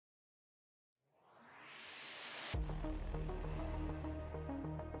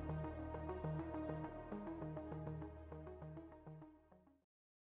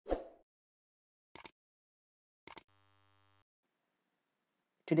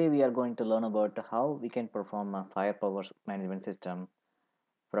Today we are going to learn about how we can perform a firepower management system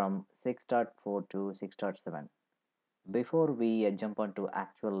from 6.4 to 6.7. Before we jump onto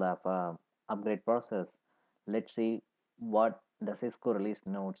actual upgrade process, let's see what the Cisco Release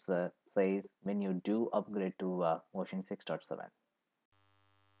Notes says when you do upgrade to version 6.7.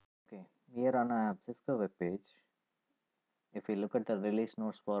 Okay, we are on a Cisco web page. If we look at the release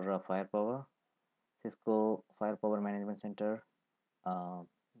notes for Firepower, Cisco Firepower Management Center, uh,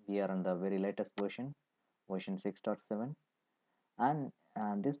 we are on the very latest version 6.7, and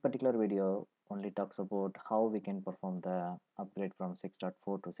this particular video only talks about how we can perform the upgrade from 6.4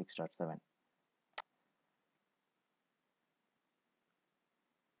 to 6.7.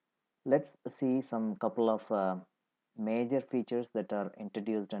 Let's see some couple of major features that are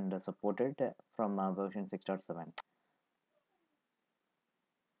introduced and supported from version 6.7.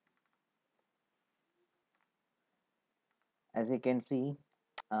 As you can see,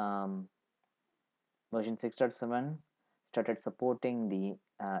 um, version 6.7 started supporting the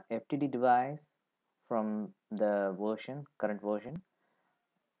FTD device from the current version,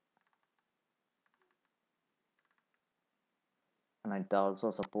 and it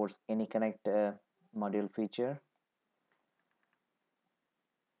also supports Anyconnect module feature.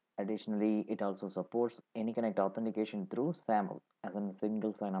 Additionally, it also supports Anyconnect authentication through SAML as a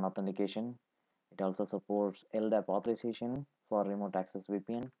single sign-on authentication. It also supports LDAP authorization for remote access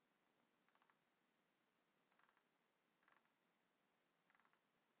VPN.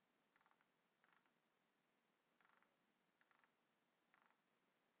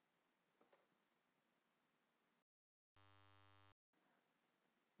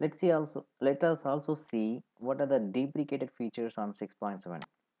 Let us also see what are the deprecated features on 6.7.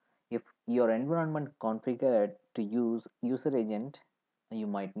 If your environment configured to use user agent, you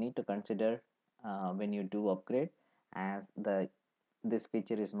might need to consider when you do upgrade, as this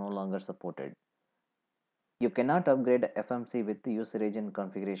feature is no longer supported. You cannot upgrade FMC with the user agent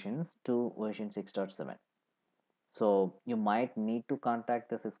configurations to version 6.7. So you might need to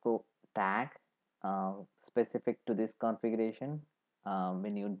contact the Cisco tag specific to this configuration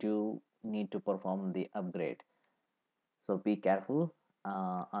when you do need to perform the upgrade. So be careful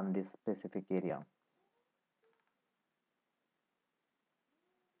on this specific area.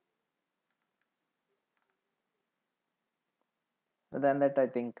 Than that, I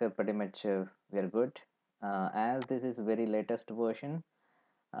think pretty much we are good. As this is very latest version,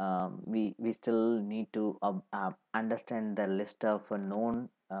 we still need to understand the list of known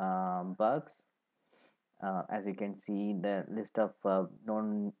bugs. As you can see, the list of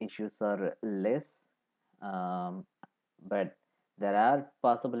known issues are less, um, but there are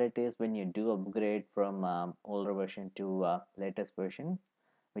possibilities when you do upgrade from older version to latest version,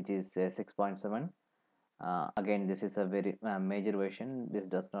 which is 6.7. Again, this is a very major version. This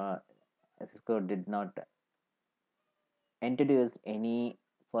does not, Cisco did not introduce any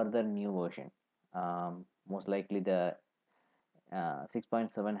further new version. Most likely the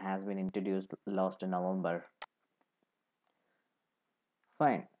 6.7 has been introduced last November.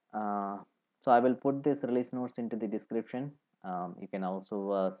 Fine. So I will put this release notes into the description. You can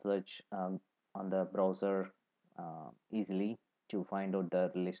also search on the browser easily to find out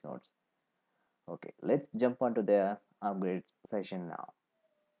the release notes. Okay, let's jump onto the upgrade session now.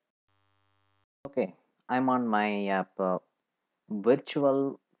 Okay, I'm on my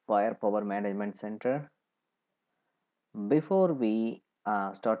virtual firepower management center. Before we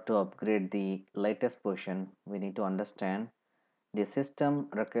start to upgrade the latest version, we need to understand the system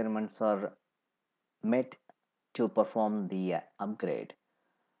requirements are met to perform the upgrade.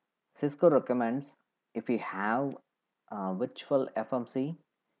 Cisco recommends, if you have virtual FMC,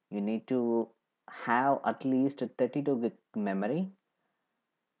 you need to have at least 32 gig memory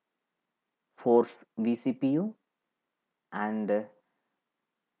for vCPU and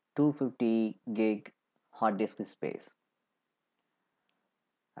 250 gig hard disk space.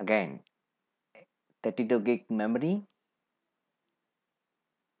 Again, 32 gig memory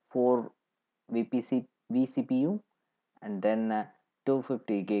for vCPU, and then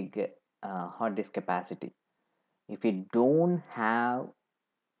 250 gig hard disk capacity. If you don't have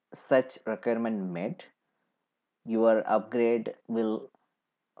such requirement met, your upgrade will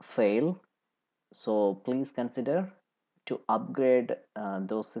fail. So please consider to upgrade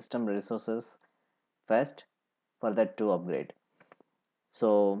those system resources first for that to upgrade.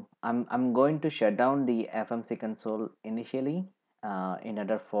 So I'm going to shut down the FMC console initially in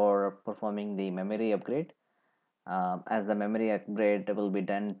order for performing the memory upgrade, as the memory upgrade will be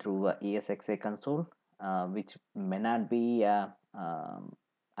done through ESXi console, which may not be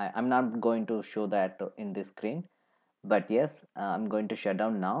I'm not going to show that in this screen, But yes, I'm going to shut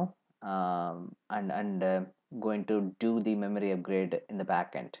down now, and going to do the memory upgrade in the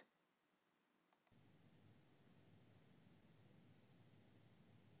backend.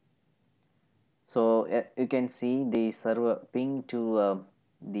 So you can see the server ping to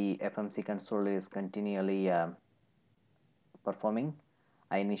the FMC console is continually performing.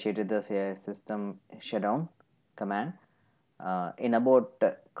 I initiated the system shutdown command. In about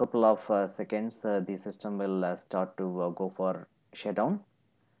a couple of seconds, the system will start to go for shutdown,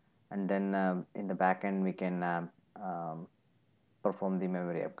 and then in the backend we can perform the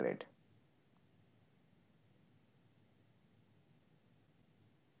memory upgrade.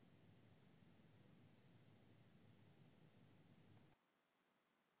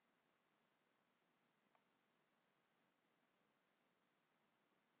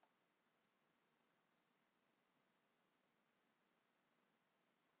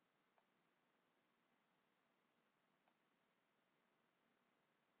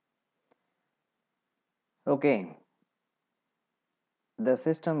 Okay, the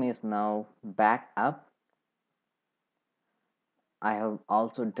system is now back up. I have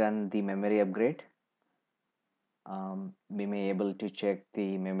also done the memory upgrade. We may able to check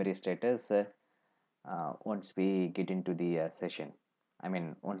the memory status once we get into the session. I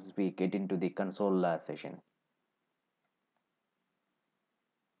mean, once we get into the console session.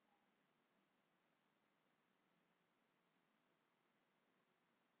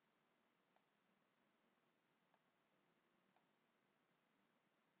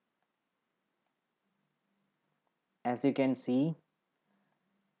 As you can see,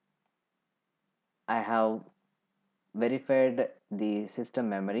 I have verified the system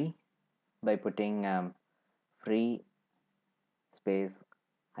memory by putting free space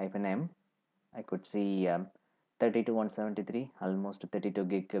 -m. I could see 32 173, almost 32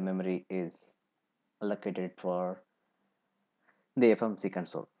 gig memory is allocated for the FMC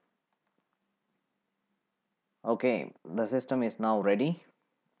console. Okay, the system is now ready.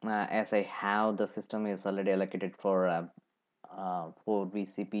 As I have the system is already allocated for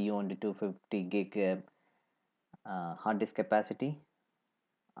vCPU on the 250 gig hard disk capacity.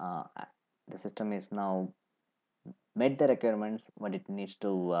 Uh, the system is now met the requirements what it needs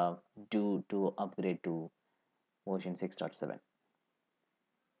to do to upgrade to version 6.7.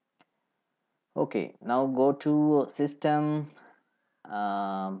 Okay, now go to system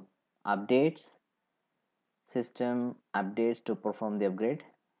um, updates, system updates to perform the upgrade.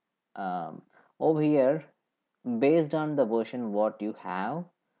 Over here, based on the version what you have,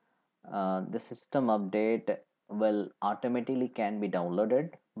 the system update will automatically can be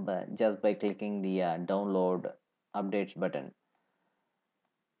downloaded but just by clicking the download updates button.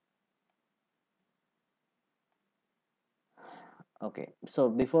 Okay, so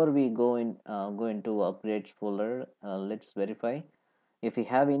before we go into upgrades folder, let's verify if we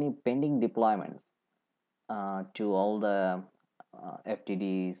have any pending deployments to all the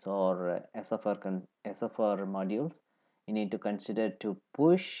FTDs or SFR modules. You need to consider to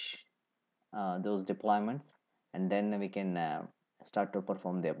push those deployments, and then we can start to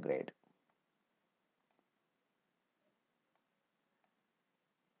perform the upgrade.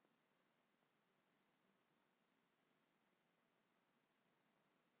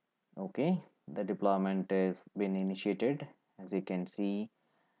 Okay, the deployment is been initiated. As you can see,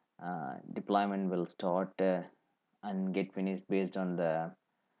 deployment will start and get finished based on the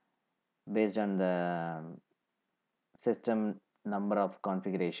system number of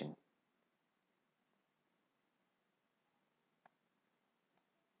configuration.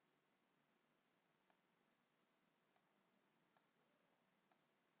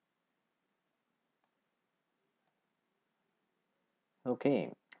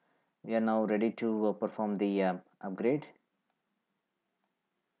 Okay, we are now ready to perform the upgrade.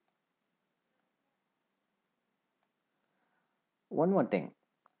 One more thing,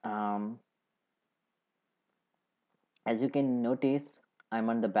 um, as you can notice, I'm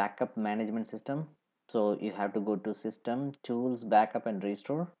on the backup management system, so you have to go to system tools backup and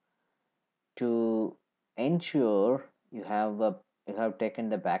restore to ensure you have taken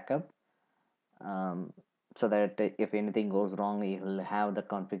the backup, um, so that if anything goes wrong you will have the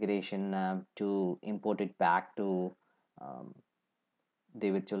configuration to import it back to um, the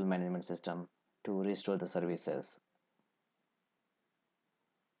virtual management system to restore the services.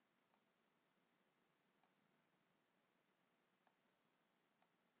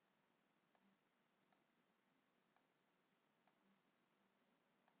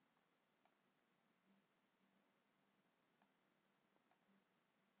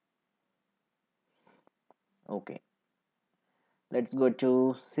 Okay, let's go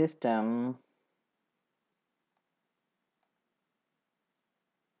to system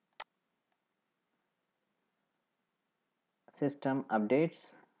System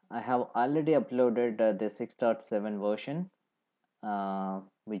updates. I have already uploaded the 6.7 version,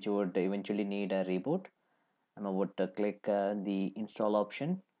 which would eventually need a reboot. I'm about to click the install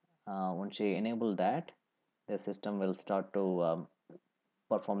option. Once you enable that, the system will start to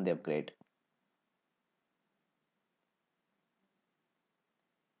perform the upgrade.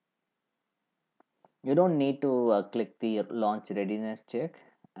 You don't need to click the launch readiness check,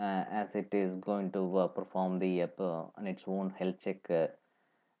 as it is going to perform the on its own health check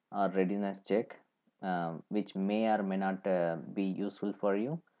or readiness check, which may or may not be useful for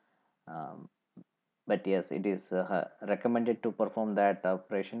you. Um, but yes, it is recommended to perform that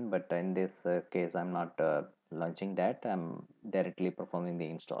operation, but in this case I'm not launching that. I'm directly performing the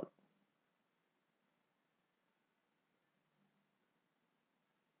install.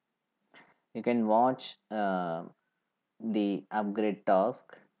 You can watch the upgrade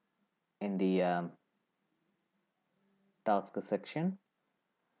task in the task section,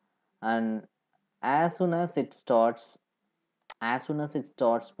 and as soon as it starts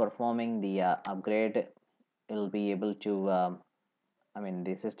performing the upgrade, you'll be able to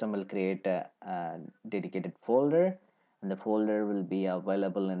the system will create a dedicated folder, and the folder will be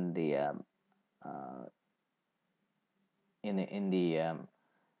available in the uh,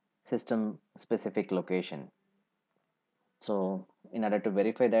 system specific location. So in order to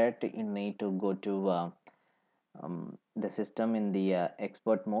verify that, you need to go to the system in the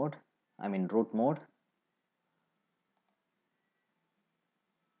expert mode, root mode.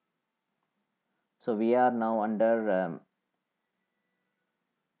 So we are now under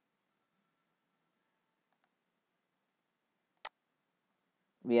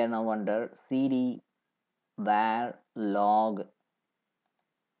cd var log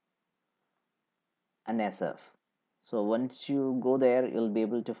and sf. So once you go there, you'll be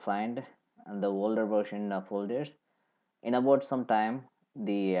able to find the older version of folders. In about some time,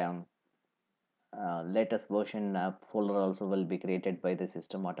 the latest version folder also will be created by the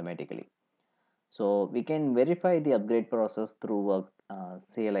system automatically. So we can verify the upgrade process through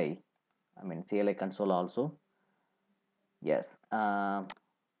CLI, CLI console also. Yes,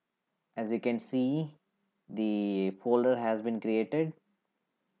 as you can see, the folder has been created,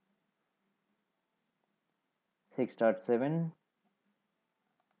 6.7.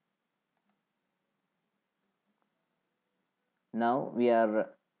 Now we are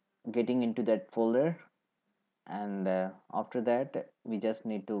getting into that folder, and after that we just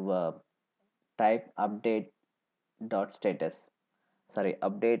need to type update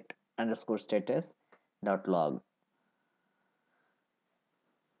underscore status dot log,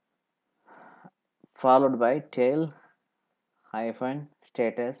 followed by tail hyphen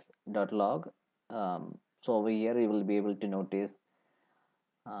status dot log. So over here you will be able to notice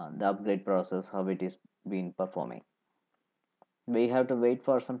the upgrade process, how it is been performing. We have to wait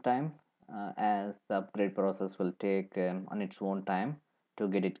for some time, as the upgrade process will take on its own time to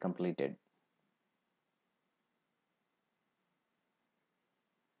get it completed.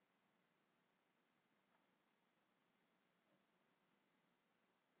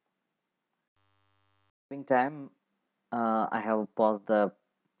 Meantime, I have paused the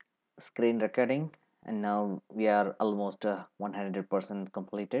screen recording, and now we are almost 100%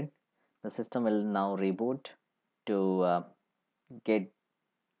 completed. The system will now reboot to get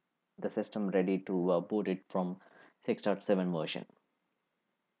the system ready to boot it from 6.7 version.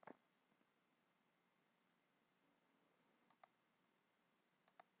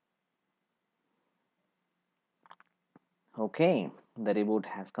 Okay, the reboot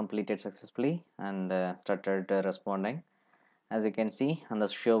has completed successfully and started responding. As you can see on the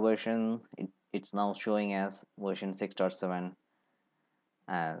show version, it's now showing as version 6.7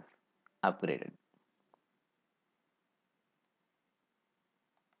 as upgraded.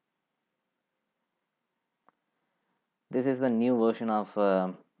 This is the new version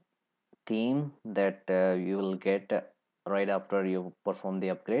of theme that you will get right after you perform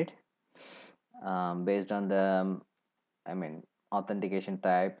the upgrade, based on the authentication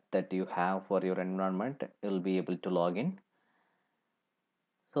type that you have for your environment. You'll be able to log in.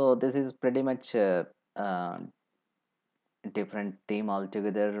 So this is pretty much uh, different theme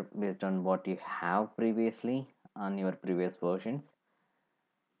altogether based on what you have previously on your previous versions.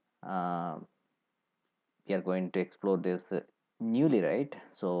 uh, we are going to explore this newly, right?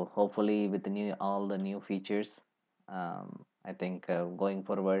 So hopefully with the new all the new features, I think going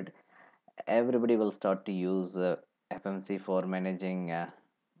forward everybody will start to use FMC for managing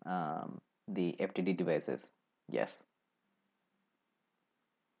the FTD devices. Yes.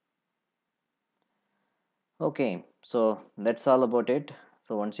 Okay, so that's all about it.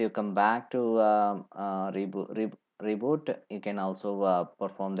 So once you come back to reboot, you can also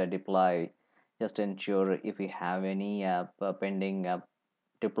perform the deploy. Just ensure if you have any pending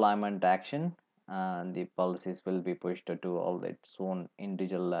deployment action, the policies will be pushed to all its own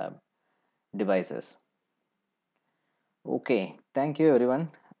individual devices. Okay, thank you everyone.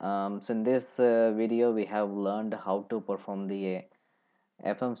 So in this video, we have learned how to perform the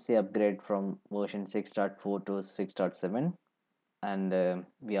FMC upgrade from version 6.4 to 6.7, and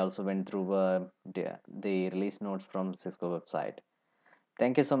we also went through the release notes from Cisco website.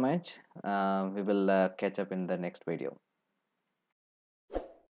 Thank you so much. We will catch up in the next video.